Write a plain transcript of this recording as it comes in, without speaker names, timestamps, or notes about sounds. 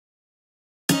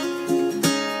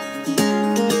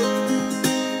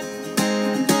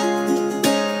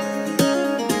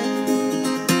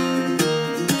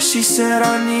said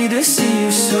I need to see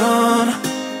you soon.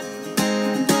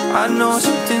 I know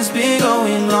something's been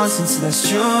going on since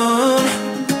last June.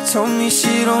 Told me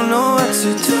she don't know what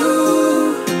to do.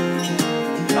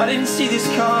 I didn't see this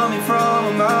coming from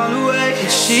a mile away.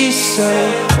 And she said,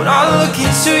 when I look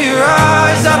into your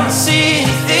eyes, I don't see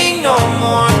anything no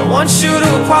more. I want you to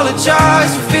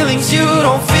apologize for feelings you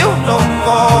don't feel no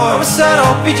more. I said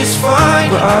I'll be just fine,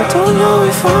 but I don't know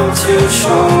if I'm too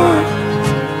sure.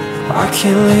 I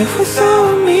can't live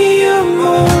without me,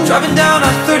 Amor. Driving down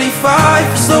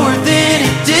I-35, slower than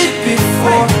it did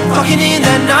before. Talking in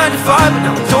that 9 to 5, but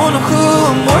now I don't know who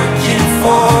I'm working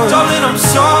for. Darling, I'm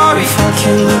sorry if I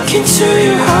can't look into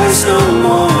your eyes no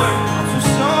more.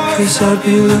 Cause I'd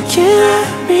be looking at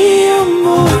me,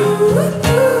 Amor.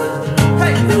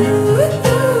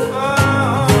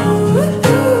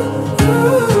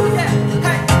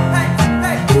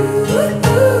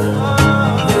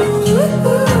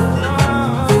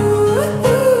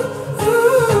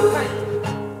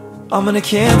 I'm gonna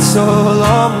cancel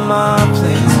all my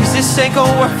plans, cause this ain't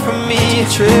gonna work for me. A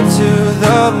trip to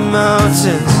the mountains,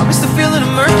 I miss the feeling of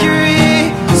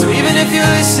mercury. So even if you're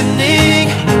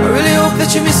listening, I really hope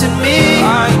that you're missing me.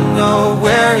 I know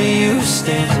where you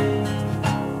stand,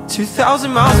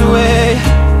 2,000 miles away.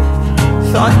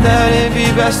 Thought that it'd be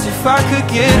best if I could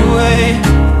get away,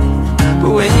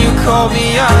 but when you called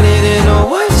me I didn't know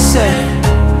what to say.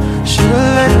 Should've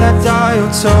let that dial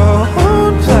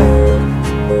tone play.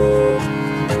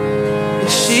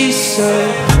 She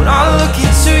said, when I look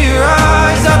into your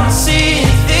eyes, I don't see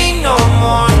anything no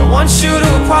more. I want you to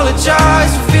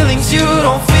apologize for feelings you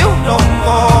don't feel no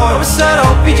more. I said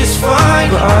I'll be just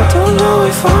fine, but I don't know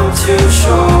if I'm too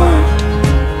sure.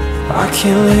 I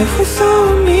can't live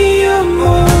without me,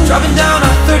 Amor. Driving down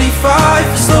I-35,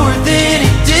 slower than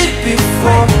it did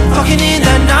before. Talking in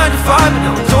that 9 to 5, but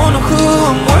now I don't know who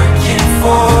I'm working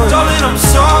for. Darling, I'm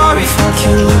sorry if I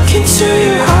can't look into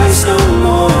your eyes no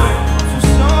more.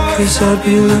 Cause I'd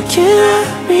be looking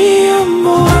at me,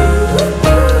 Amor.